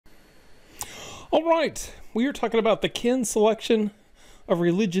All right, we are talking about the kin selection of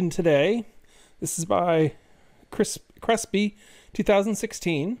religion today. This is by Crespi,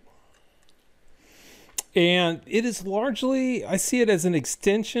 2016. And it is largely, I see it as an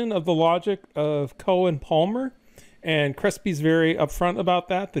extension of the logic of Cohen-Palmer. And Crespi's very upfront about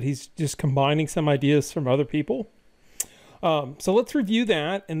that he's just combining some ideas from other people. So let's review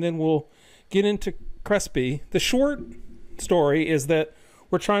that, and then we'll get into Crespi. The short story is that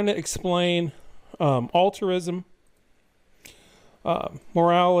we're trying to explain altruism,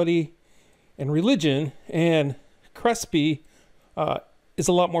 morality, and religion, and Crespi is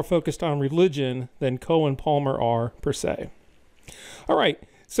a lot more focused on religion than Cohen-Palmer are, per se. All right,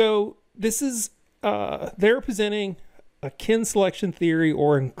 so this is, they're presenting a kin selection theory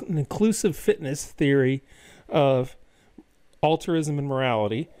or an inclusive fitness theory of altruism and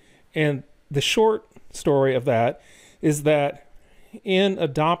morality, and the short story of that is that in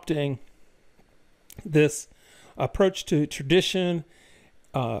adopting this approach to tradition,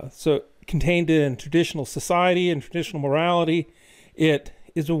 so contained in traditional society and traditional morality, it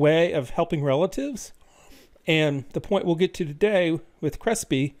is a way of helping relatives. And the point we'll get to today with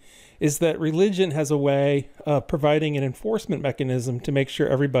Crespi is that religion has a way of providing an enforcement mechanism to make sure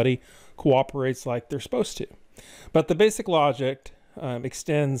everybody cooperates like they're supposed to. But the basic logic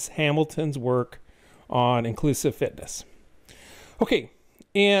extends Hamilton's work on inclusive fitness. Okay,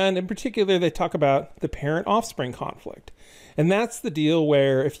 and in particular, they talk about the parent-offspring conflict. And that's the deal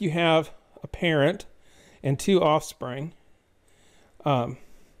where if you have a parent and two offspring, the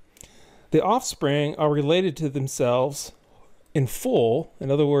offspring are related to themselves in full. In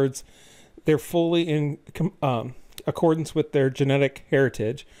other words, they're fully in accordance with their genetic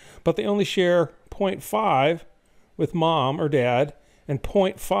heritage, but they only share 0.5 with mom or dad and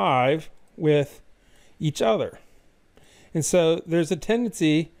 0.5 with each other. And so there's a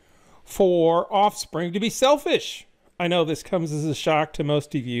tendency for offspring to be selfish. I know this comes as a shock to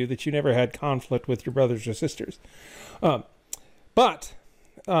most of you that you never had conflict with your brothers or sisters. But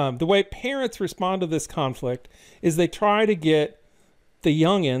the way parents respond to this conflict is they try to get the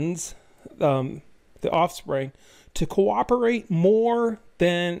youngins, the offspring, to cooperate more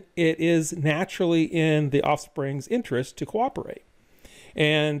than it is naturally in the offspring's interest to cooperate.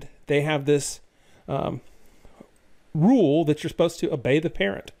 And they have this rule that you're supposed to obey the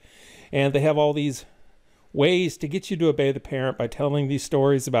parent. And they have all these ways to get you to obey the parent by telling these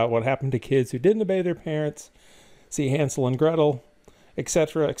stories about what happened to kids who didn't obey their parents. See Hansel and Gretel,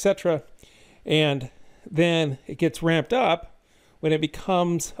 etc., etc. And then it gets ramped up when it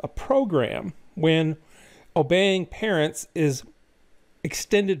becomes a program, when obeying parents is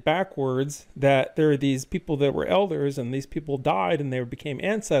extended backwards, that there are these people that were elders and these people died and they became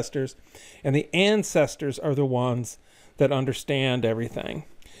ancestors, and the ancestors are the ones that understand everything.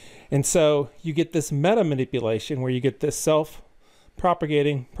 And so you get this meta manipulation where you get this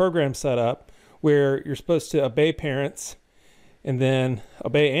self-propagating program set up where you're supposed to obey parents and then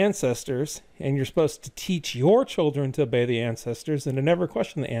obey ancestors, and you're supposed to teach your children to obey the ancestors and to never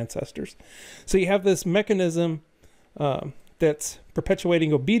question the ancestors. So you have this mechanism that's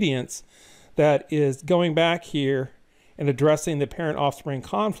perpetuating obedience that is going back here and addressing the parent-offspring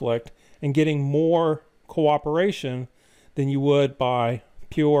conflict and getting more cooperation than you would by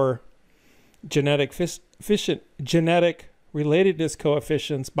pure genetic relatedness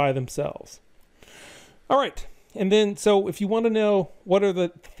coefficients by themselves. All right. And then, so if you want to know what are the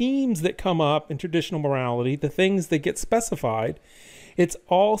themes that come up in traditional morality, the things that get specified, it's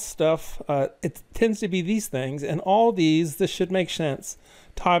all stuff, it tends to be these things, and all these, this should make sense,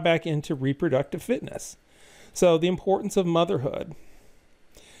 tie back into reproductive fitness. So the importance of motherhood,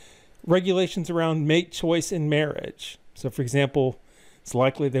 regulations around mate choice in marriage. So for example, it's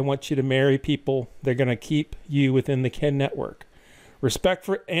likely they want you to marry people, they're going to keep you within the kin network. Respect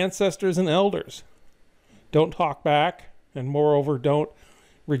for ancestors and elders. Don't talk back, and moreover, don't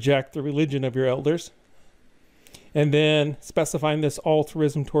reject the religion of your elders. And then specifying this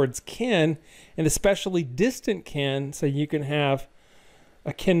altruism towards kin, and especially distant kin, so you can have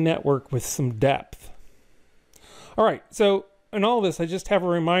a kin network with some depth. All right, so in all this, I just have a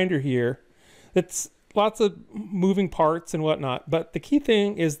reminder here. It's lots of moving parts and whatnot, but the key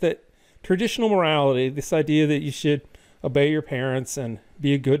thing is that traditional morality, this idea that you should obey your parents and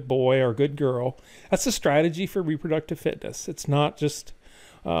be a good boy or a good girl, that's a strategy for reproductive fitness. It's not just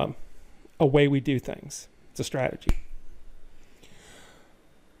a way we do things. It's a strategy.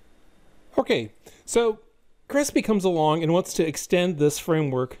 Okay, so Crespi comes along and wants to extend this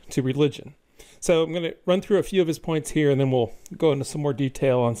framework to religion. So I'm going to run through a few of his points here, and then we'll go into some more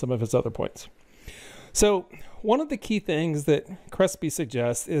detail on some of his other points. So one of the key things that Crespi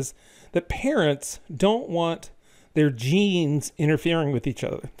suggests is that parents don't want their genes interfering with each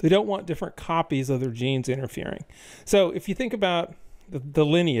other. They don't want different copies of their genes interfering. So if you think about the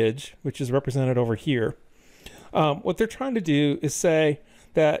lineage, which is represented over here, what they're trying to do is say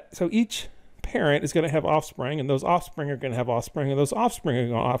that so each parent is going to have offspring, and those offspring are going to have offspring, and those offspring are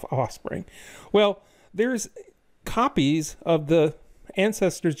going to have offspring. Well, there's copies of the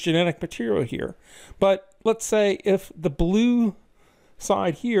ancestors' genetic material here. But let's say if the blue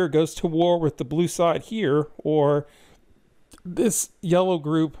side here goes to war with the blue side here, or this yellow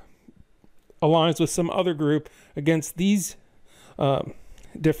group aligns with some other group against these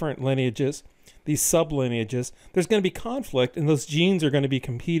different lineages, these sublineages, there's going to be conflict, and those genes are going to be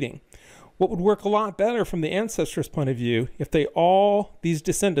competing. What would work a lot better from the ancestors' point of view if these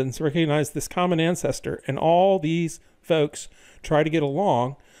descendants recognize this common ancestor, and all these folks try to get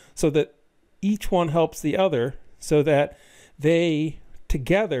along so that each one helps the other, so that they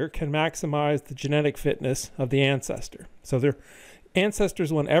together can maximize the genetic fitness of the ancestor. So their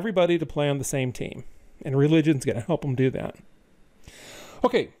ancestors want everybody to play on the same team, and religion's going to help them do that.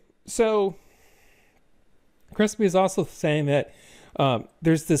 Okay, so Crespi is also saying that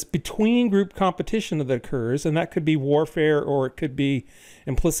there's this between group competition that occurs, and that could be warfare, or it could be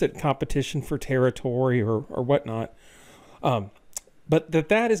implicit competition for territory or whatnot. But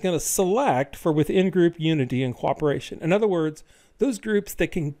that is going to select for within group unity and cooperation. In other words, those groups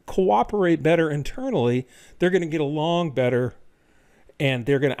that can cooperate better internally, they're going to get along better, and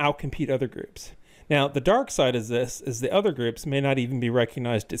they're going to outcompete other groups. Now, the dark side of this is the other groups may not even be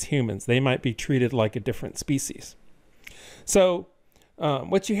recognized as humans. They might be treated like a different species. So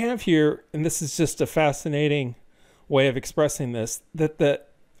what you have here, and this is just a fascinating way of expressing this, that the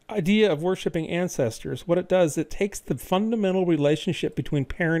idea of worshiping ancestors, what it does, it takes the fundamental relationship between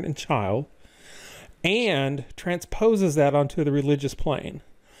parent and child and transposes that onto the religious plane.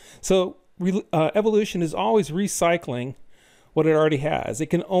 So evolution is always recycling what it already has. It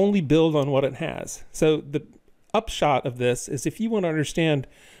can only build on what it has. So the upshot of this is, if you want to understand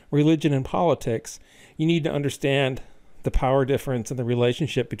religion and politics, you need to understand the power difference and the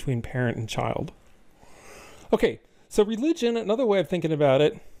relationship between parent and child. Okay, so religion, another way of thinking about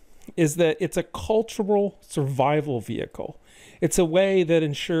it, is that it's a cultural survival vehicle. It's a way that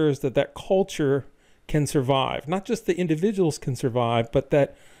ensures that that culture can survive. Not just the individuals can survive, but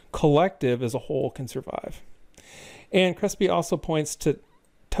that collective as a whole can survive. And Crespi also points to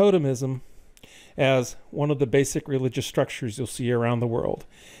totemism as one of the basic religious structures you'll see around the world.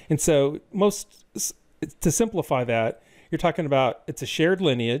 And so to simplify that, you're talking about, it's a shared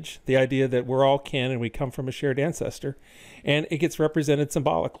lineage, the idea that we're all kin and we come from a shared ancestor, and it gets represented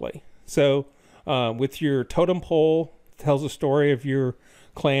symbolically. So with your totem pole, tells a story of your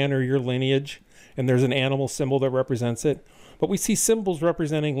clan or your lineage, and there's an animal symbol that represents it. But we see symbols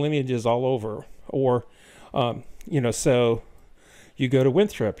representing lineages all over. Or, so you go to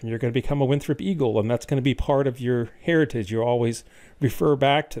Winthrop and you're going to become a Winthrop Eagle, and that's going to be part of your heritage. You always refer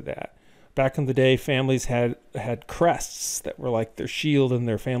back to that. Back in the day, families had crests that were like their shield and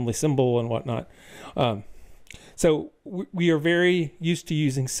their family symbol and whatnot. So we are very used to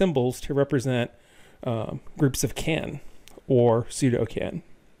using symbols to represent groups of kin or pseudo-kin.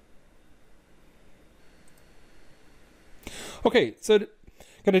 Okay, so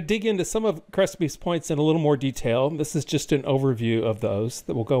going to dig into some of Crespi's points in a little more detail. This is just an overview of those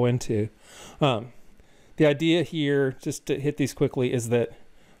that we'll go into. The idea here, just to hit these quickly, is that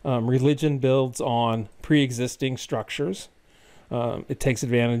religion builds on pre-existing structures. It takes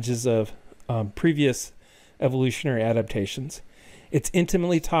advantages of previous evolutionary adaptations. It's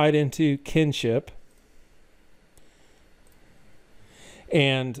intimately tied into kinship.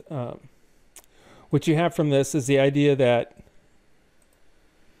 And what you have from this is the idea that,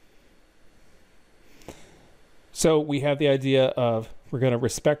 so we have the idea of we're going to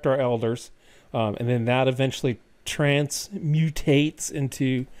respect our elders, and then that eventually transmutates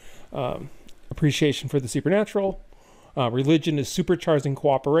into appreciation for the supernatural. Religion is supercharging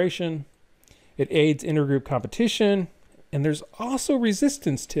cooperation. It aids intergroup competition, and there's also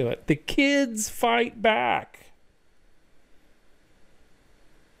resistance to it. The kids fight back.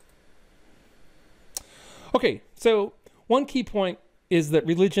 Okay, so one key point is that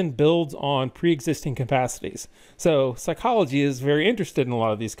religion builds on pre-existing capacities. So psychology is very interested in a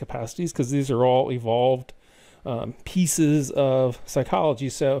lot of these capacities because these are all evolved pieces of psychology.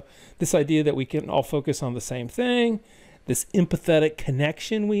 So this idea that we can all focus on the same thing, this empathetic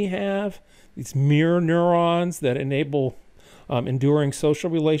connection we have, these mirror neurons that enable enduring social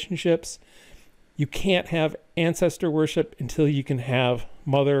relationships. You can't have ancestor worship until you can have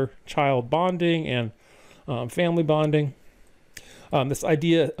mother-child bonding and family bonding. This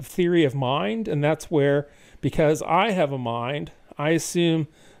idea of theory of mind, and that's where, because I have a mind, I assume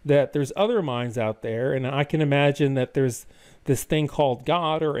that there's other minds out there, and I can imagine that there's this thing called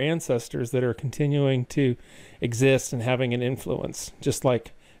God or ancestors that are continuing to exist and having an influence, just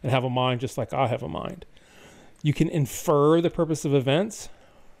like, and have a mind just like I have a mind. You can infer the purpose of events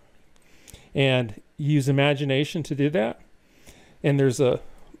and use imagination to do that. And there's a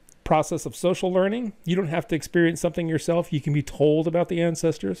process of social learning. You don't have to experience something yourself. You can be told about the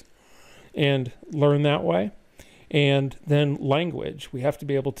ancestors and learn that way. And then language. We have to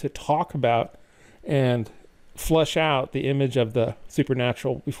be able to talk about and flesh out the image of the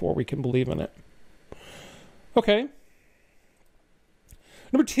supernatural before we can believe in it. Okay.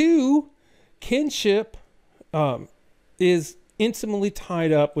 Number 2, kinship is intimately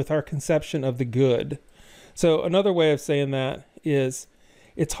tied up with our conception of the good. So another way of saying that is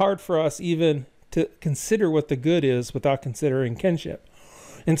it's hard for us even to consider what the good is without considering kinship.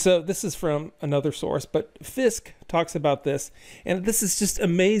 And so this is from another source, but Fisk talks about this, and this is just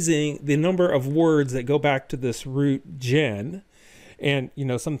amazing, the number of words that go back to this root gen. And, you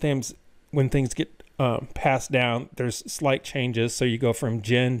know, sometimes when things get passed down, there's slight changes, so you go from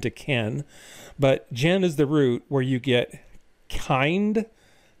gen to ken. But gen is the root where you get kind,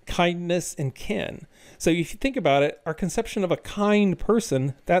 kindness, and kin. So if you think about it, our conception of a kind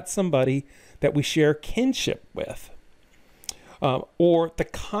person, that's somebody that we share kinship with. Or the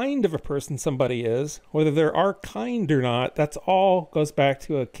kind of a person somebody is, whether they are kind or not, that's all goes back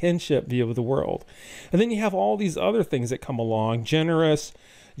to a kinship view of the world. And then you have all these other things that come along: generous,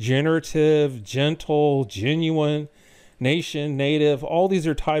 generative, gentle, genuine, nation, native. All these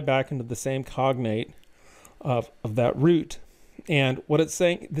are tied back into the same cognate of that root. And what it's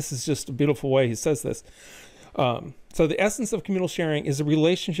saying, this is just a beautiful way he says this. So the essence of communal sharing is a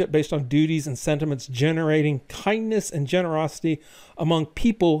relationship based on duties and sentiments generating kindness and generosity among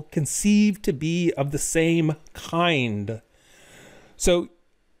people conceived to be of the same kind. So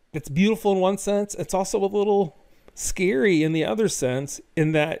it's beautiful in one sense. It's also a little scary in the other sense,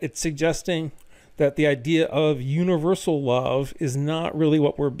 in that it's suggesting that the idea of universal love is not really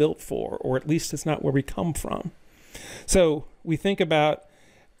what we're built for, or at least it's not where we come from. So we think about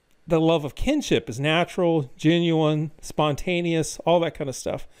the love of kinship is natural, genuine, spontaneous, all that kind of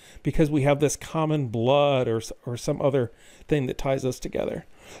stuff, because we have this common blood or some other thing that ties us together.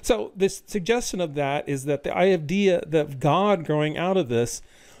 So this suggestion of that is that the idea that God growing out of this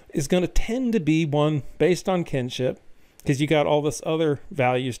is going to tend to be one based on kinship, because you got all this other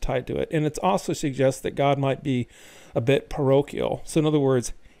values tied to it. And it also suggests that God might be a bit parochial. So in other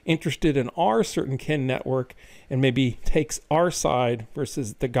words, interested in our certain kin network and maybe takes our side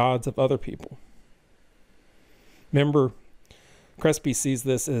versus the gods of other people. Remember, Crespi sees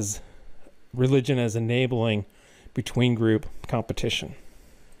this as religion as enabling between group competition.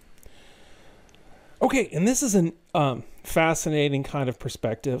 Okay, and this is a fascinating kind of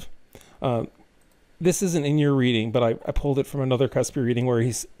perspective. This isn't in your reading, but I pulled it from another Crespi reading where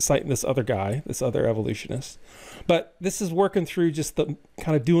he's citing this other guy, this other evolutionist. But this is working through just the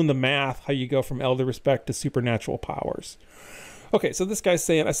kind of doing the math, how you go from elder respect to supernatural powers. Okay, so this guy's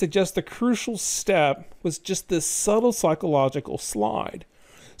saying, I suggest the crucial step was just this subtle psychological slide.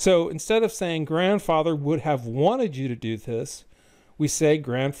 So instead of saying grandfather would have wanted you to do this, we say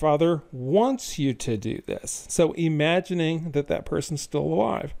grandfather wants you to do this. So imagining that that person's still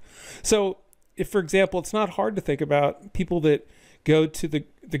alive. So if, for example, it's not hard to think about people that go to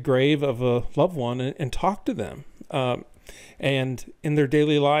the grave of a loved one and talk to them. And in their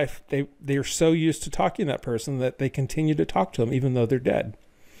daily life, they are so used to talking to that person that they continue to talk to them even though they're dead.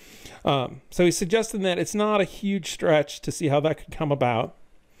 So he's suggesting that it's not a huge stretch to see how that could come about.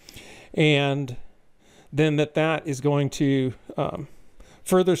 And then that is going to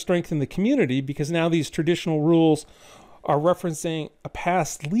further strengthen the community, because now these traditional rules are referencing a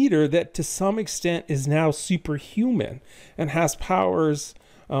past leader that to some extent is now superhuman and has powers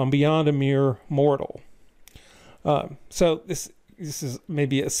beyond a mere mortal. So this is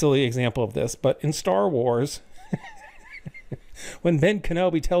maybe a silly example of this, but in Star Wars, when Ben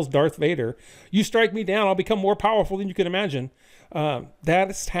Kenobi tells Darth Vader, "You strike me down, I'll become more powerful than you can imagine," that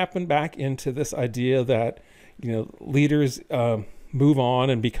has happened back into this idea that, you know, leaders move on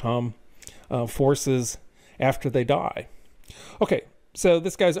and become forces after they die. Okay, so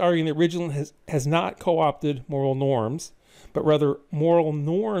this guy's arguing that religion has not co-opted moral norms, but rather moral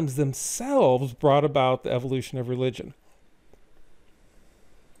norms themselves brought about the evolution of religion.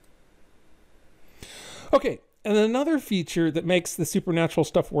 Okay, and another feature that makes the supernatural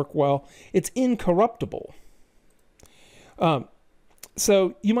stuff work well, it's incorruptible.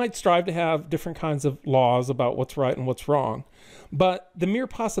 So you might strive to have different kinds of laws about what's right and what's wrong. But the mere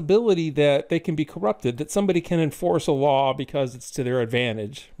possibility that they can be corrupted, that somebody can enforce a law because it's to their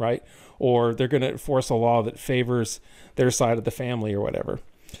advantage, right? Or they're going to enforce a law that favors their side of the family or whatever.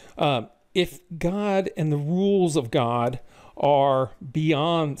 If God and the rules of God are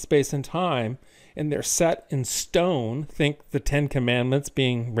beyond space and time, and they're set in stone, think the Ten Commandments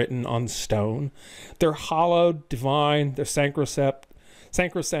being written on stone, they're hallowed, divine, they're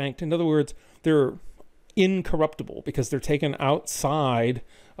sacrosanct. In other words, they're incorruptible because they're taken outside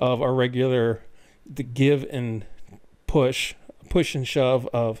of our regular, the give and push and shove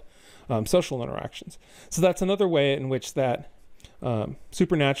of social interactions. So that's another way in which that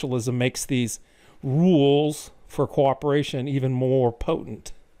supernaturalism makes these rules for cooperation even more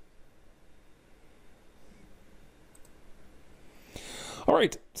potent. All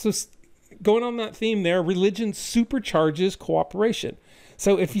right, so going on that theme there, religion supercharges cooperation.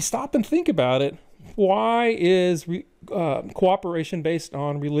 So if you stop and think about it, why is cooperation based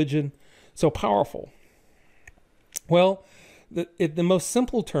on religion so powerful? Well, in the most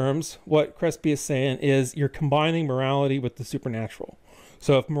simple terms, what Crespi is saying is you're combining morality with the supernatural.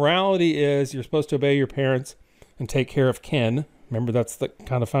 So if morality is you're supposed to obey your parents and take care of kin, remember that's the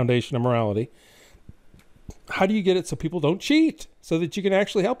kind of foundation of morality. How do you get it so people don't cheat, so that you can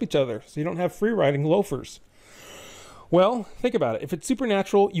actually help each other, so you don't have free riding loafers? Well, think about it. If it's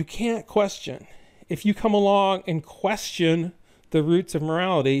supernatural, you can't question. If you come along and question the roots of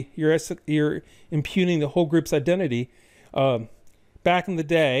morality, you're impugning the whole group's identity. Back in the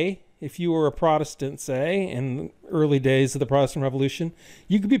day, if you were a Protestant, say, in the early days of the Protestant Revolution,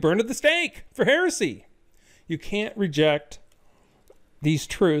 you could be burned at the stake for heresy. You can't reject these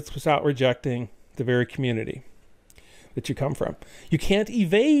truths without rejecting the very community that you come from. You can't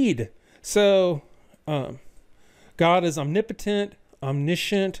evade. So God is omnipotent,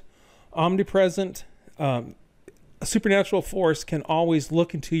 omniscient, omnipresent. A supernatural force can always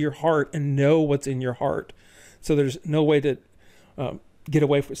look into your heart and know what's in your heart. So there's no way to get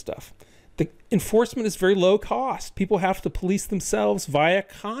away from stuff. The enforcement is very low cost. People have to police themselves via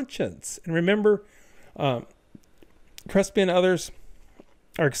conscience. And remember, Crespi and others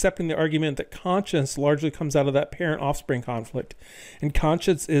are accepting the argument that conscience largely comes out of that parent-offspring conflict. And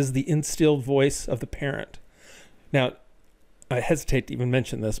conscience is the instilled voice of the parent. Now, I hesitate to even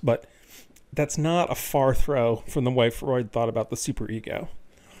mention this, but that's not a far throw from the way Freud thought about the superego.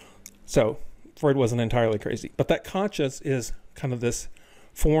 So Freud wasn't entirely crazy. But that conscience is kind of this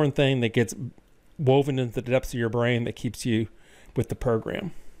foreign thing that gets woven into the depths of your brain that keeps you with the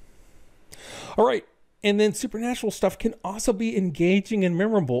program. All right. And then supernatural stuff can also be engaging and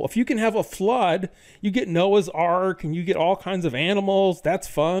memorable. If you can have a flood, you get Noah's Ark and you get all kinds of animals. That's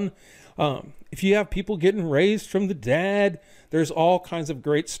fun. If you have people getting raised from the dead, there's all kinds of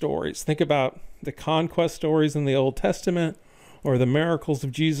great stories. Think about the conquest stories in the Old Testament, or the miracles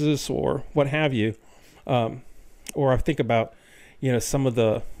of Jesus, or what have you. Or I think about, some of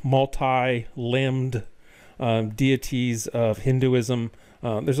the multi-limbed deities of Hinduism.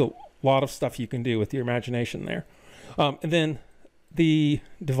 There's a lot of stuff you can do with your imagination there. And then the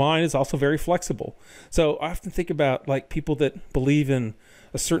divine is also very flexible. So I often think about like people that believe in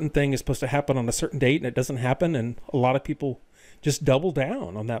a certain thing is supposed to happen on a certain date and it doesn't happen. And a lot of people just double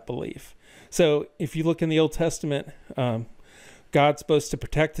down on that belief. So if you look in the Old Testament, God's supposed to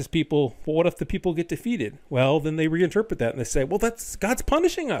protect his people. Well, what if the people get defeated? Well, then they reinterpret that and they say, well, that's God's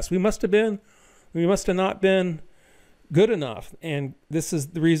punishing us. We must have not been good enough. And this is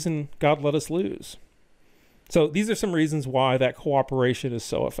the reason God let us lose. So these are some reasons why that cooperation is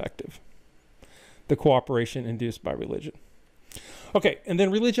so effective. The cooperation induced by religion. Okay, and then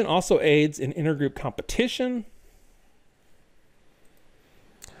religion also aids in intergroup competition.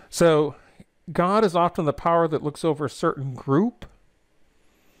 So God is often the power that looks over a certain group.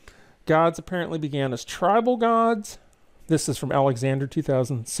 Gods apparently began as tribal gods. This is from Alexander,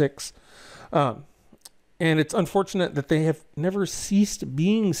 2006. And it's unfortunate that they have never ceased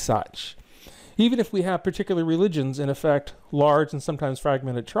being such. Even if we have particular religions, in effect, large and sometimes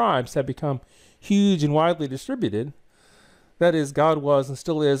fragmented tribes have become huge and widely distributed. That is, God was and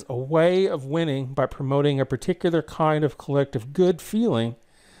still is a way of winning by promoting a particular kind of collective good feeling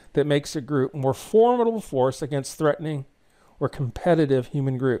that makes a group more formidable force against threatening or competitive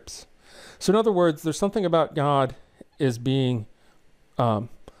human groups. So in other words, there's something about God as being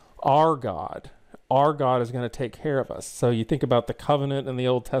our God. Our God is going to take care of us. So you think about the covenant in the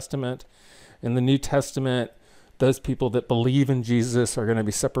Old Testament. In the New Testament, those people that believe in Jesus are going to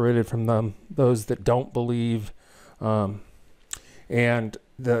be separated from those that don't believe. And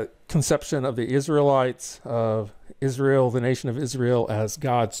the conception of the Israelites, of Israel, the nation of Israel, as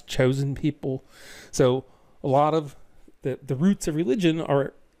God's chosen people. So a lot of the roots of religion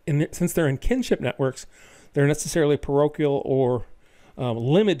are, since they're in kinship networks, they're necessarily parochial or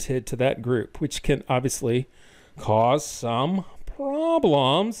limited to that group, which can obviously cause some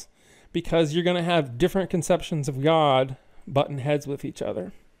problems because you're going to have different conceptions of God button heads with each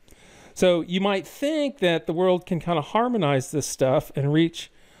other. So you might think that the world can kind of harmonize this stuff and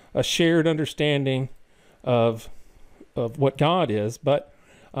reach a shared understanding of what God is, but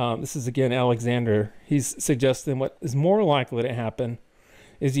this is again Alexander. He's suggesting what is more likely to happen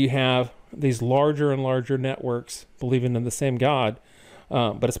is you have these larger and larger networks believing in the same God,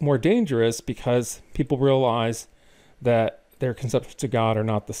 but it's more dangerous because people realize that their conceptions of God are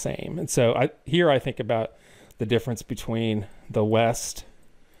not the same. And so I think about the difference between the West,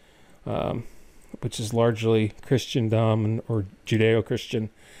 which is largely Christendom or Judeo-Christian,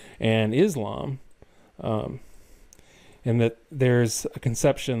 and Islam, and that there's a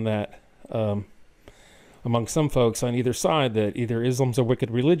conception that among some folks on either side that either Islam's a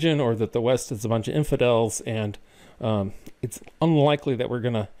wicked religion or that the West is a bunch of infidels, and it's unlikely that we're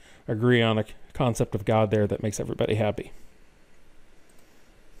going to agree on a concept of God there that makes everybody happy.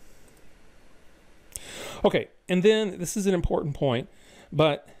 Okay, and then this is an important point,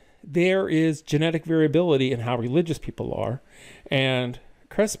 but there is genetic variability in how religious people are, and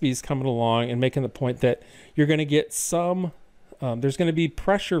Crespi's coming along and making the point that you're going to get some, there's going to be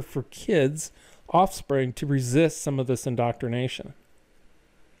pressure for kids, offspring, to resist some of this indoctrination.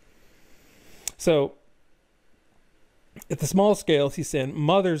 So at the small scale, he's saying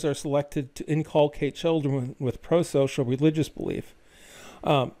mothers are selected to inculcate children with pro-social religious belief.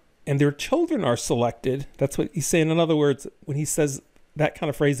 And their children are selected. That's what he's saying. In other words, when he says that kind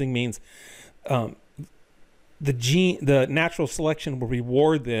of phrasing means the natural selection will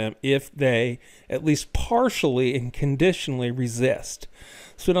reward them if they at least partially and conditionally resist.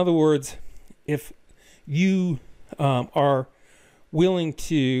 So in other words, if you are willing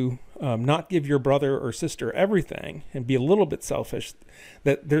to not give your brother or sister everything and be a little bit selfish,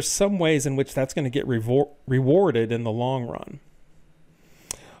 that there's some ways in which that's going to get rewarded in the long run.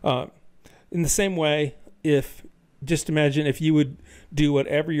 In the same way, just imagine if you would do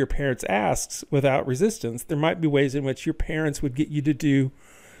whatever your parents asks without resistance, there might be ways in which your parents would get you to do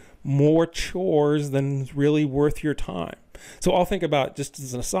more chores than is really worth your time. So I'll think about, just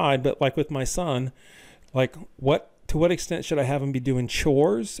as an aside, but like with my son, like to what extent should I have him be doing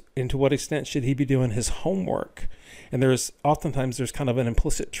chores, and to what extent should he be doing his homework? And oftentimes there's kind of an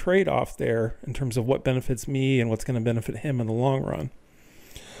implicit trade-off there in terms of what benefits me and what's going to benefit him in the long run.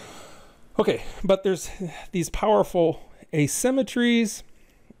 Okay, but there's these powerful asymmetries.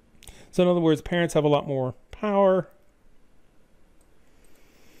 So in other words, parents have a lot more power.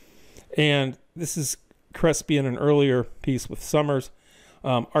 And this is Crespi in an earlier piece with Summers,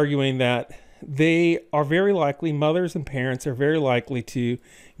 arguing that mothers and parents are very likely to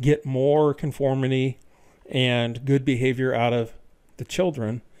get more conformity and good behavior out of the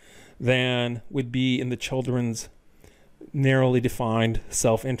children than would be in the children's narrowly defined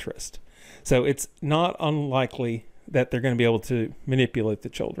self-interest. So it's not unlikely that they're going to be able to manipulate the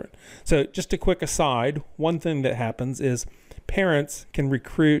children. So just a quick aside, one thing that happens is parents can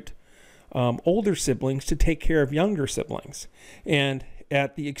recruit older siblings to take care of younger siblings. And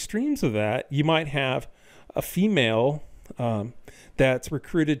at the extremes of that, you might have a female that's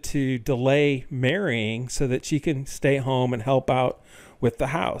recruited to delay marrying so that she can stay home and help out with the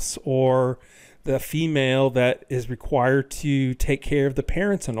house, or the female that is required to take care of the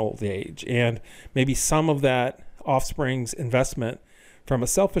parents in old age. And maybe some of that offspring's investment from a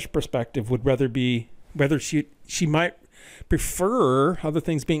selfish perspective would whether she might prefer, other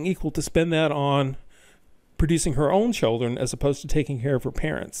things being equal, to spend that on producing her own children as opposed to taking care of her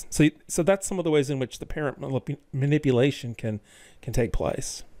parents. So that's some of the ways in which the parent manipulation can take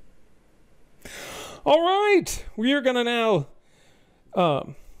place. All right, we are going to now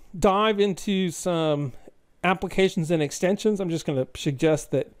dive into some applications and extensions. I'm just going to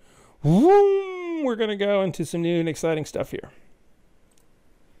suggest that we're going to go into some new and exciting stuff here.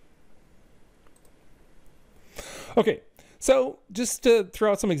 Okay, so just to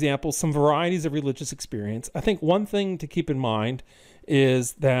throw out some examples, some varieties of religious experience. I think one thing to keep in mind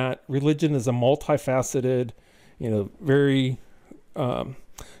is that religion is a multifaceted, very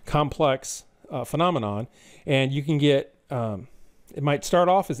complex phenomenon, and you can get it might start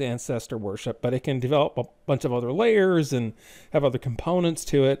off as ancestor worship, but it can develop a bunch of other layers and have other components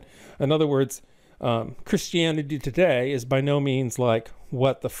to it. In other words, Christianity today is by no means like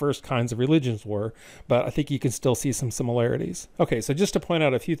what the first kinds of religions were, but I think you can still see some similarities. Okay, so just to point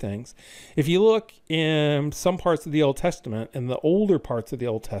out a few things. If you look in some parts of the Old Testament, in the older parts of the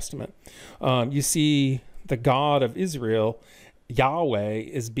Old Testament, you see the God of Israel, Yahweh,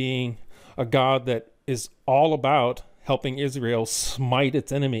 as being a God that is all about helping Israel smite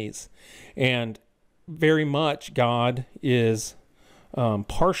its enemies. And very much God is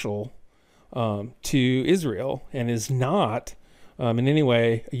partial to Israel and is not in any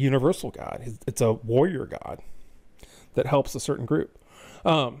way a universal God. It's a warrior God that helps a certain group.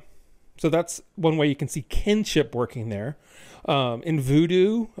 So that's one way you can see kinship working there. In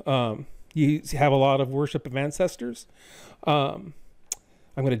voodoo, you have a lot of worship of ancestors. I'm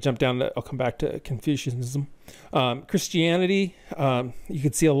going to jump down I'll come back to Confucianism. Christianity, you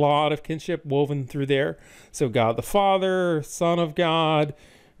can see a lot of kinship woven through there. So God the Father, Son of God,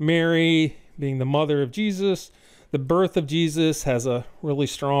 Mary being the mother of Jesus. The birth of Jesus has a really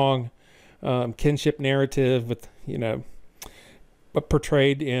strong kinship narrative with,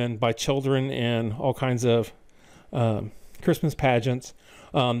 portrayed by children in all kinds of Christmas pageants.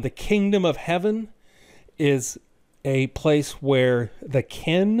 The kingdom of heaven is a place where the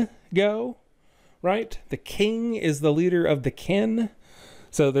kin go, right? The king is the leader of the kin.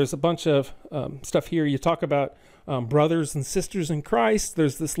 So there's a bunch of stuff here. You talk about brothers and sisters in Christ.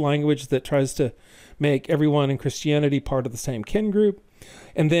 There's this language that tries to make everyone in Christianity part of the same kin group.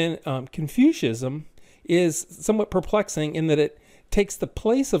 And then Confucianism is somewhat perplexing in that it takes the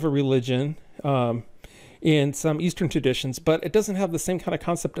place of a religion in some Eastern traditions, but it doesn't have the same kind of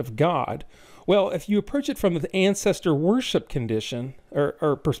concept of God. Well, if you approach it from the ancestor worship condition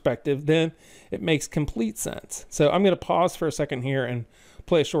or perspective, then it makes complete sense. So I'm going to pause for a second here and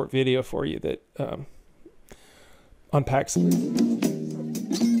play a short video for you that unpacks.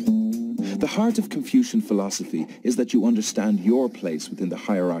 The heart of Confucian philosophy is that you understand your place within the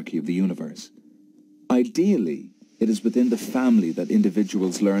hierarchy of the universe. Ideally, it is within the family that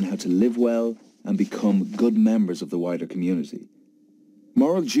individuals learn how to live well and become good members of the wider community.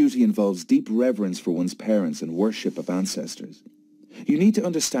 Moral duty involves deep reverence for one's parents and worship of ancestors. You need to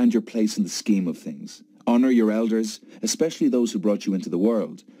understand your place in the scheme of things. Honor your elders, especially those who brought you into the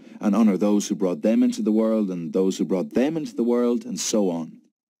world, and honor those who brought them into the world and those who brought them into the world, and so on.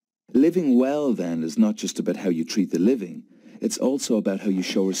 Living well, then, is not just about how you treat the living. It's also about how you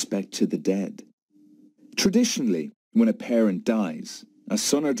show respect to the dead. Traditionally, when a parent dies, a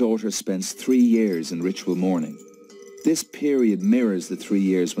son or daughter spends 3 years in ritual mourning. This period mirrors the 3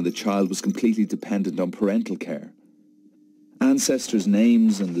 years when the child was completely dependent on parental care. Ancestors'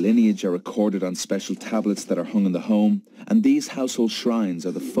 names and lineage are recorded on special tablets that are hung in the home, and these household shrines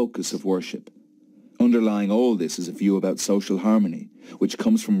are the focus of worship. Underlying all this is a view about social harmony, which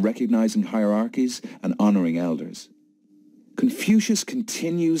comes from recognizing hierarchies and honoring elders. Confucius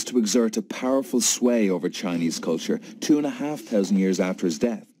continues to exert a powerful sway over Chinese culture 2,500 years after his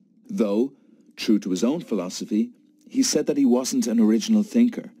death. Though, true to his own philosophy, he said that he wasn't an original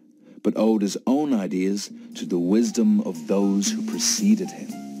thinker, but owed his own ideas to the wisdom of those who preceded him.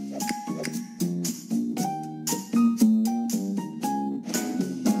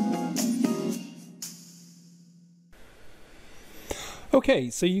 Okay,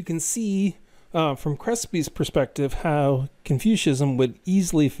 so you can see from Crespi's perspective how Confucianism would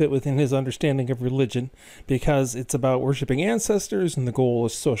easily fit within his understanding of religion because it's about worshiping ancestors and the goal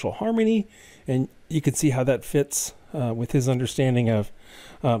is social harmony, and you can see how that fits with his understanding of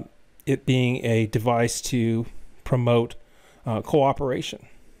it being a device to promote cooperation.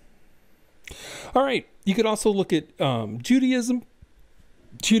 All right, you could also look at Judaism.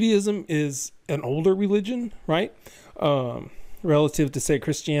 Judaism is an older religion, right? Relative to, say,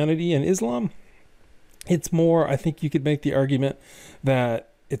 Christianity and Islam. It's more, I think you could make the argument that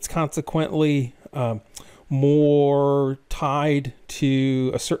it's consequently more tied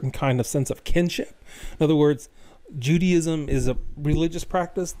to a certain kind of sense of kinship. In other words, Judaism is a religious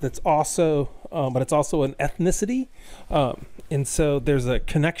practice that's also, but it's also an ethnicity. And so there's a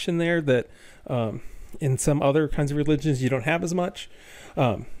connection there that in some other kinds of religions you don't have as much.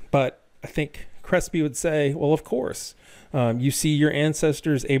 But I think Crespi would say, well, of course, you see your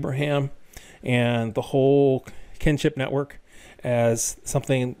ancestors, Abraham, and the whole kinship network as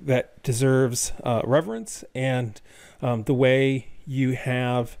something that deserves reverence. And the way you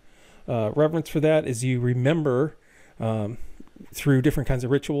have reverence for that is you remember through different kinds of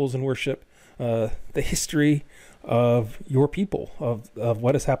rituals and worship the history of your people, of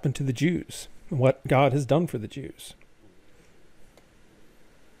what has happened to the Jews, what God has done for the Jews.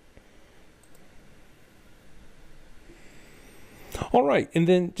 All right, and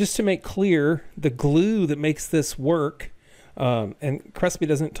then just to make clear, the glue that makes this work, and Crespi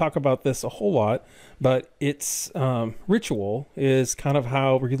doesn't talk about this a whole lot, but its ritual is kind of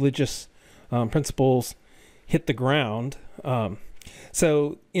how religious principles hit the ground.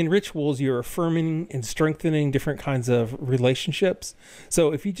 So in rituals, you're affirming and strengthening different kinds of relationships.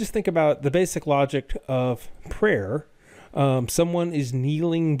 So if you just think about the basic logic of prayer, someone is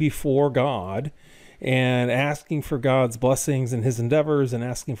kneeling before God and asking for God's blessings and his endeavors and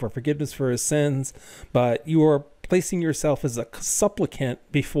asking for forgiveness for his sins, but you are placing yourself as a supplicant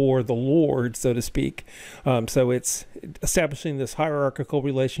before the Lord, so to speak. So it's establishing this hierarchical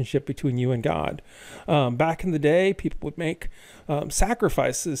relationship between you and God. Back in the day, people would make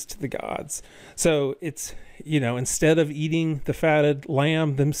sacrifices to the gods. So it's, instead of eating the fatted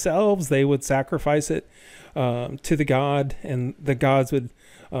lamb themselves, they would sacrifice it to the god, and the gods would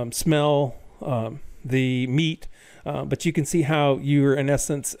smell the meat. But you can see how you're, in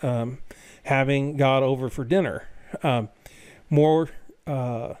essence, having God over for dinner. More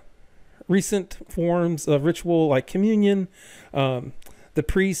recent forms of ritual like communion, the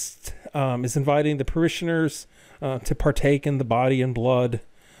priest is inviting the parishioners to partake in the body and blood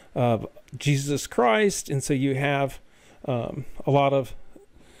of Jesus Christ. And so you have a lot of,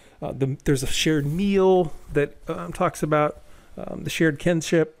 there's a shared meal that talks about the shared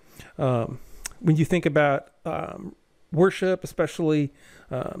kinship. When you think about worship, especially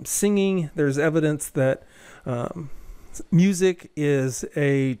singing, there's evidence that music is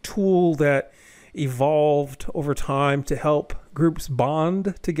a tool that evolved over time to help groups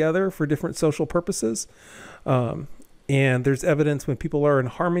bond together for different social purposes. And there's evidence when people are in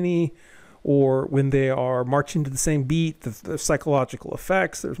harmony or when they are marching to the same beat, the psychological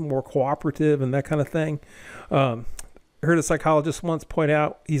effects, there's more cooperative and that kind of thing. I heard a psychologist once point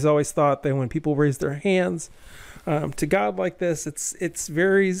out, he's always thought that when people raise their hands to God like this, it's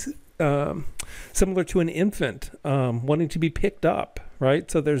very similar to an infant wanting to be picked up,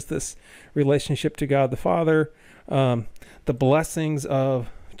 right? So there's this relationship to God the Father. The blessings of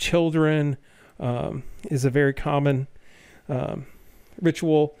children is a very common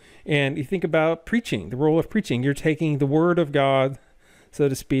ritual. And you think about preaching, the role of preaching. You're taking the word of God, so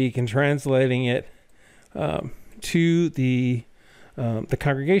to speak, and translating it to the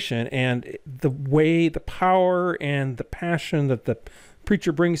congregation, and the power and the passion that the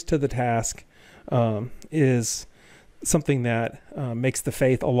preacher brings to the task is something that makes the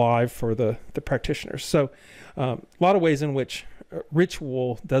faith alive for the practitioners. So a lot of ways in which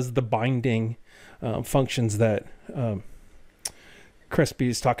ritual does the binding functions that Crespi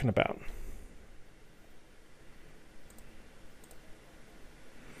is talking about.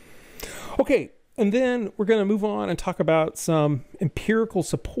 Okay. And then we're going to move on and talk about some empirical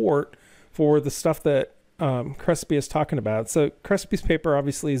support for the stuff that Crespi is talking about. So Crespi's paper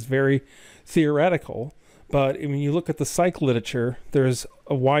obviously is very theoretical, but when you look at the psych literature, there's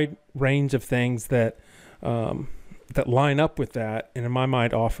a wide range of things that that line up with that, and in my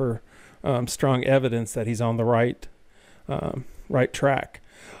mind offer strong evidence that he's on the right track.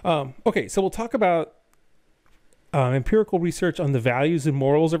 Okay, so we'll talk about empirical research on the values and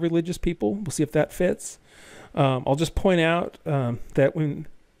morals of religious people. We'll see if that fits. I'll just point out that when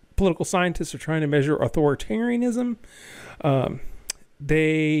political scientists are trying to measure authoritarianism,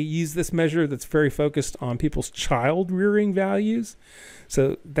 they use this measure that's very focused on people's child-rearing values.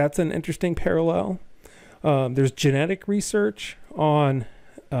 So that's an interesting parallel. There's genetic research on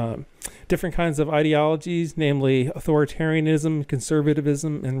different kinds of ideologies, namely authoritarianism,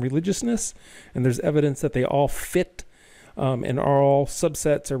 conservatism, and religiousness. And there's evidence that they all fit and are all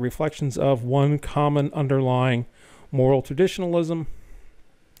subsets or reflections of one common underlying moral traditionalism.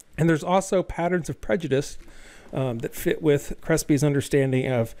 And there's also patterns of prejudice that fit with Crespi's understanding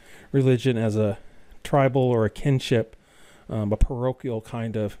of religion as a tribal or a kinship, a parochial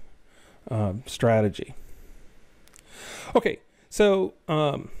kind of strategy. Okay. So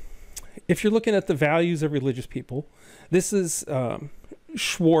if you're looking at the values of religious people, this is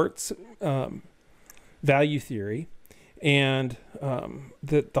Schwartz value theory, and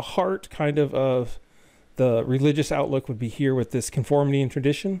the heart kind of the religious outlook would be here with this conformity and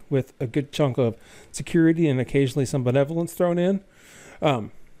tradition, with a good chunk of security and occasionally some benevolence thrown in.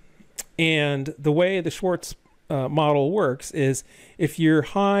 And the way the Schwartz model works is if you're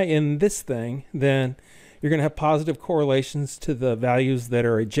high in this thing, then you're going to have positive correlations to the values that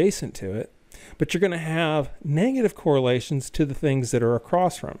are adjacent to it, but you're going to have negative correlations to the things that are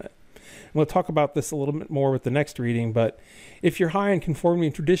across from it. And we'll talk about this a little bit more with the next reading, but if you're high in conformity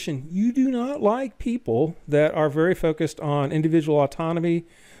and tradition, you do not like people that are very focused on individual autonomy,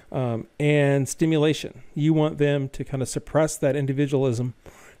 and stimulation. You want them to kind of suppress that individualism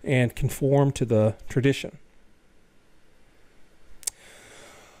and conform to the tradition.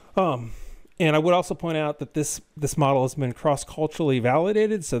 And I would also point out that this model has been cross-culturally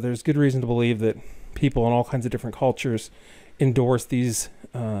validated, so there's good reason to believe that people in all kinds of different cultures endorse these,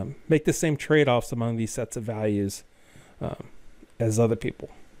 make the same trade-offs among these sets of values as other people.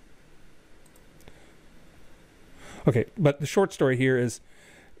 Okay, but the short story here is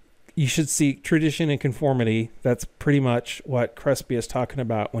you should seek tradition and conformity. That's pretty much what Crespi is talking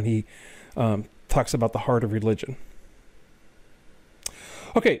about when he talks about the heart of religion.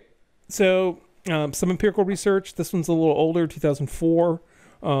 Okay, so some empirical research. This one's a little older, 2004,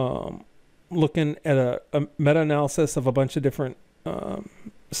 looking at a meta-analysis of a bunch of different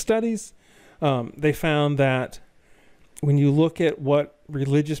studies. They found that when you look at what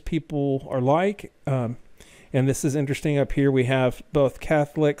religious people are like, and this is interesting up here, we have both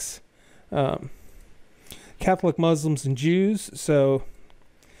Catholics, Catholic Muslims, and Jews. So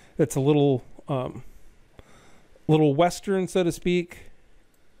it's a little Western, so to speak.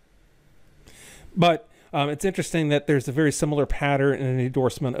 But it's interesting that there's a very similar pattern in an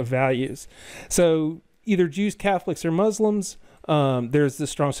endorsement of values. So either Jews, Catholics, or Muslims, there's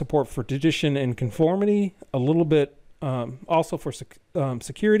this strong support for tradition and conformity, a little bit also for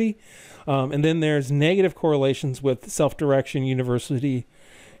security. And then there's negative correlations with self-direction, universalism,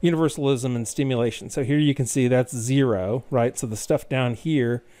 and stimulation. So here you can see that's 0, right? So the stuff down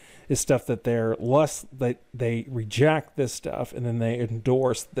here is stuff that they're less, they reject this stuff, and then they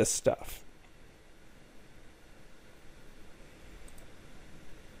endorse this stuff.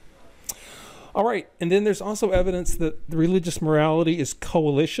 All right, and then there's also evidence that the religious morality is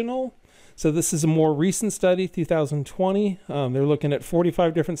coalitional. So this is a more recent study, 2020. They're looking at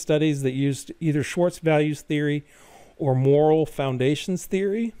 45 different studies that used either Schwartz values theory or moral foundations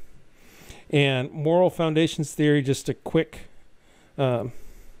theory. And moral foundations theory, just a quick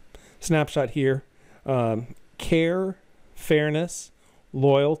snapshot here. Care, fairness,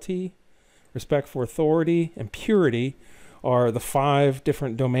 loyalty, respect for authority, and purity are the 5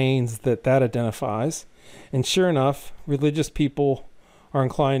 different domains that identifies. And sure enough, religious people are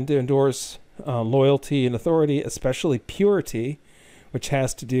inclined to endorse loyalty and authority, especially purity, which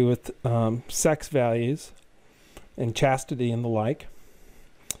has to do with sex values and chastity and the like.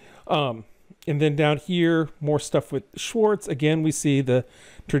 And then down here, more stuff with Schwartz. Again, we see the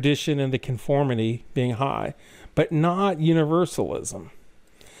tradition and the conformity being high, but not universalism.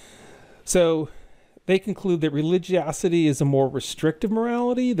 So they conclude that religiosity is a more restrictive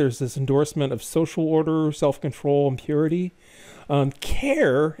morality. There's this endorsement of social order, self-control, and purity.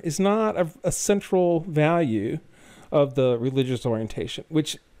 Care is not a central value of the religious orientation,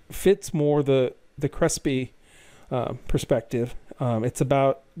 which fits more the Crespi perspective. It's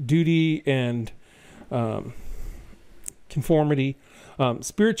about duty and conformity.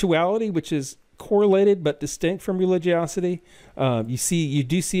 Spirituality, which is correlated but distinct from religiosity. You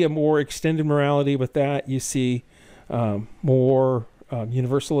do see a more extended morality with that. You see more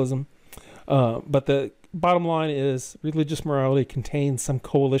universalism. But the bottom line is religious morality contains some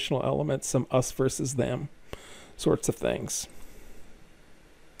coalitional elements, some us versus them sorts of things.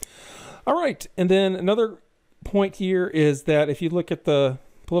 All right, and then another point here is that if you look at the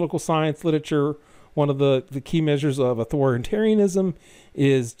political science literature, one of the key measures of authoritarianism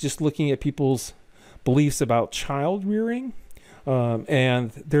is just looking at people's beliefs about child rearing.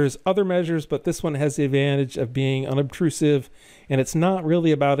 And there's other measures, but this one has the advantage of being unobtrusive, and it's not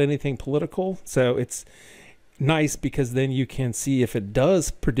really about anything political. So it's nice because then you can see if it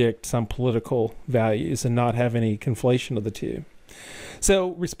does predict some political values and not have any conflation of the two.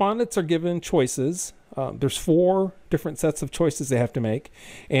 So respondents are given choices. There's 4 different sets of choices they have to make.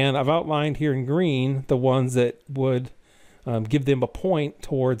 And I've outlined here in green the ones that would give them a point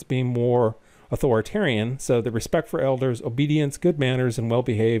towards being more authoritarian. So the respect for elders, obedience, good manners, and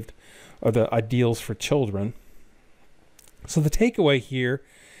well-behaved are the ideals for children. So the takeaway here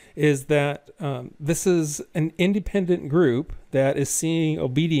is that this is an independent group that is seeing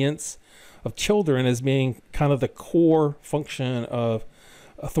obedience of children as being kind of the core function of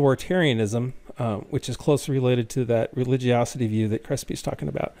authoritarianism, which is closely related to that religiosity view that Crespi is talking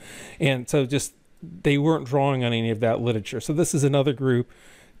about. And so just they weren't drawing on any of that literature. So this is another group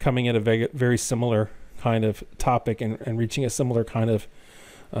coming at a very similar kind of topic and reaching a similar kind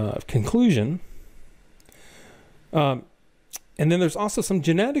of conclusion. And then there's also some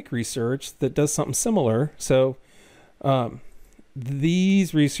genetic research that does something similar. So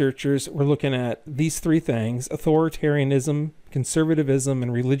these researchers were looking at these 3 things: authoritarianism, conservatism,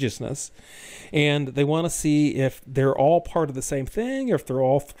 and religiousness. And they want to see if they're all part of the same thing or if they're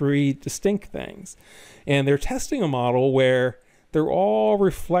all three distinct things. And they're testing a model where they're all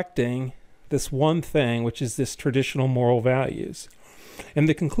reflecting this one thing, which is this traditional moral values. And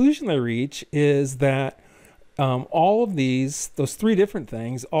the conclusion they reach is that all of those three different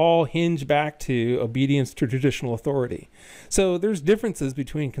things all hinge back to obedience to traditional authority. So there's differences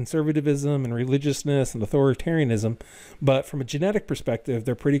between conservatism and religiousness and authoritarianism, but from a genetic perspective,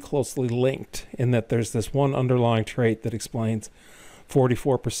 they're pretty closely linked in that there's this one underlying trait that explains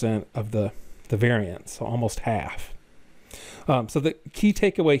 44% of the variance, so almost half. So the key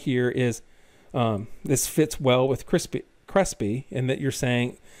takeaway here is this fits well with Crespi in that you're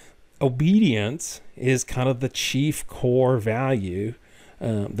saying obedience is kind of the chief core value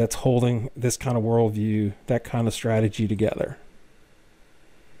that's holding this kind of worldview, that kind of strategy together.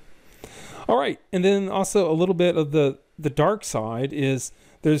 All right, and then also a little bit of the dark side is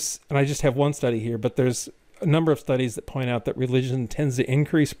and I just have one study here, but there's a number of studies that point out that religion tends to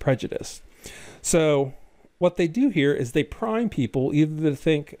increase prejudice. So what they do here is they prime people either to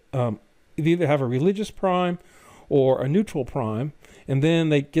think, either have a religious prime or a neutral prime, and then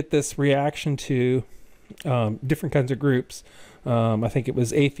they get this reaction to different kinds of groups. I think it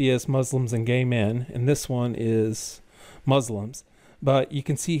was atheists, Muslims, and gay men, and this one is Muslims. But you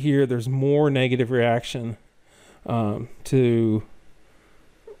can see here there's more negative reaction to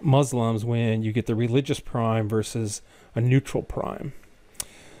Muslims when you get the religious prime versus a neutral prime.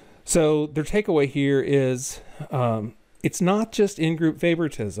 So their takeaway here is it's not just in-group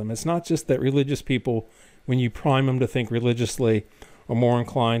favoritism. It's not just that religious people, when you prime them to think religiously, are more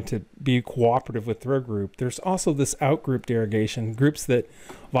inclined to be cooperative with their group. There's also this out-group derogation, groups that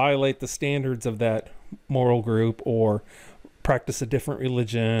violate the standards of that moral group or practice a different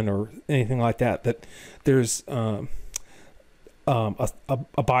religion or anything like that, that there's a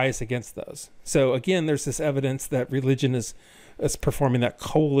bias against those. So again, there's this evidence that religion is performing that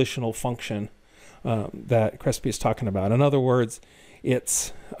coalitional function that Crespi is talking about. In other words,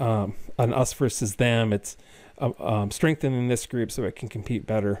 it's an us versus them. It's strengthening this group so it can compete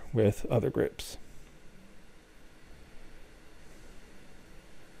better with other groups.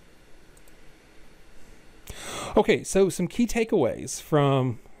 Okay, so some key takeaways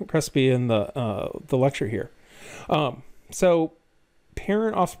from Crespi in the lecture here. So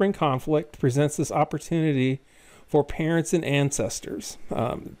parent-offspring conflict presents this opportunity for parents and ancestors.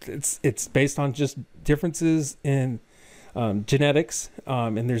 It's based on just differences in genetics,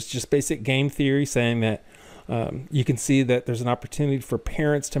 and there's just basic game theory saying that you can see that there's an opportunity for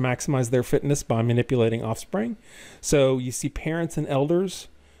parents to maximize their fitness by manipulating offspring. So you see parents and elders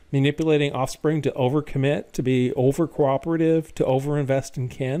manipulating offspring to overcommit, to be over-cooperative, to over-invest in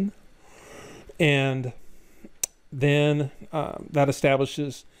kin. And then they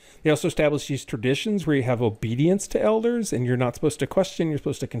also establish these traditions where you have obedience to elders and you're not supposed to question, you're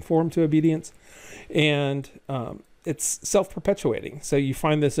supposed to conform to obedience. And it's self-perpetuating. So you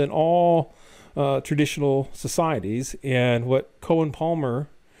find this in all traditional societies. And what Coe and Palmer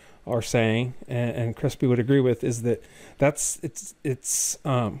are saying, and Crespi would agree with, is that it's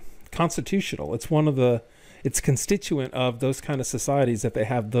constitutional. It's constituent of those kind of societies that they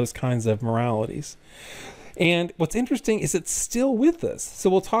have those kinds of moralities. And what's interesting is it's still with us. So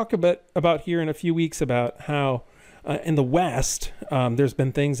we'll talk a bit about here in a few weeks about how in the West, there's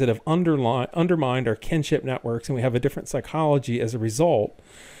been things that have undermined our kinship networks, and we have a different psychology as a result.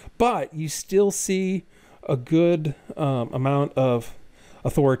 But you still see a good amount of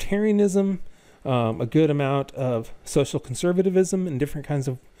authoritarianism, a good amount of social conservatism, and different kinds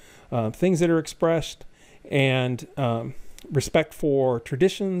of things that are expressed, and respect for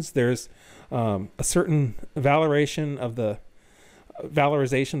traditions. There's a certain valorization of the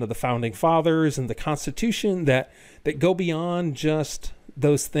founding fathers and the Constitution that go beyond just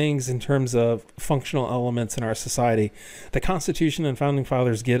those things in terms of functional elements in our society. The Constitution and founding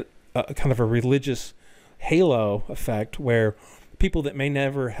fathers get a kind of a religious halo effect where people that may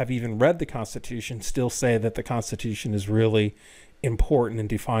never have even read the Constitution still say that the Constitution is really important and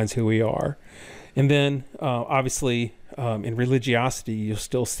defines who we are. And then obviously in religiosity, you'll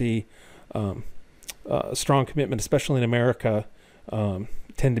still see a strong commitment, especially in America,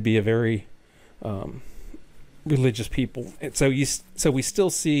 tend to be a very religious people. And so we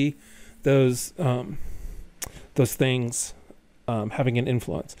still see those things having an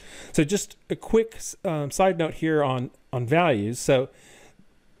influence. So just a quick side note here on values. So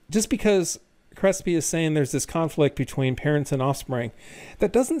just because Crespi is saying there's this conflict between parents and offspring.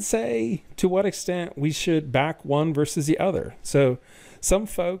 That doesn't say to what extent we should back one versus the other. So some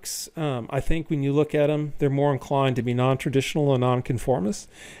folks, I think when you look at them, they're more inclined to be non-traditional and non-conformist.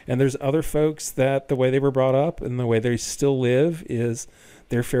 And there's other folks that the way they were brought up and the way they still live is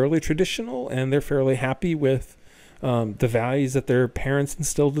they're fairly traditional and they're fairly happy with the values that their parents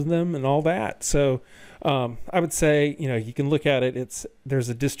instilled in them and all that. So I would say, you can look at it. There's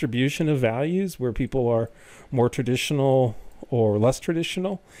a distribution of values where people are more traditional or less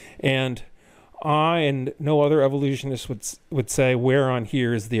traditional. And I and no other evolutionist would say where on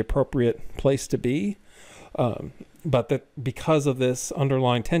here is the appropriate place to be. But that because of this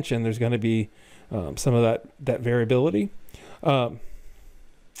underlying tension, there's going to be some of that variability. And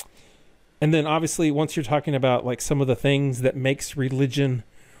then obviously once you're talking about like some of the things that makes religion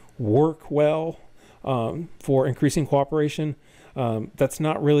work well for increasing cooperation, that's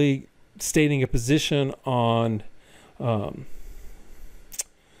not really stating a position on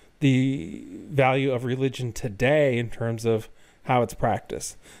the value of religion today in terms of how it's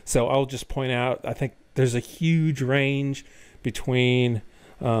practiced. So I'll just point out, I think there's a huge range between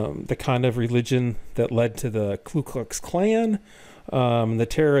the kind of religion that led to the Ku Klux Klan, the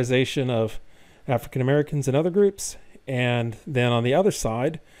terrorization of African Americans and other groups. And then on the other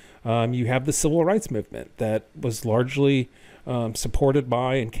side, you have the civil rights movement that was largely supported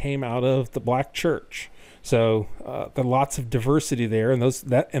by and came out of the black church. So there are lots of diversity there, and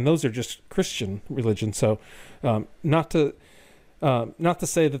those are just Christian religion. So not to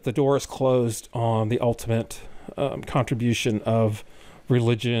say that the door is closed on the ultimate contribution of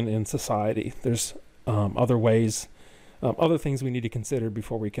religion in society. There's other ways, other things we need to consider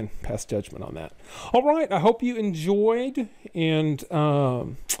before we can pass judgment on that. All right, I hope you enjoyed, and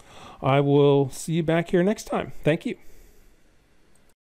I will see you back here next time. Thank you.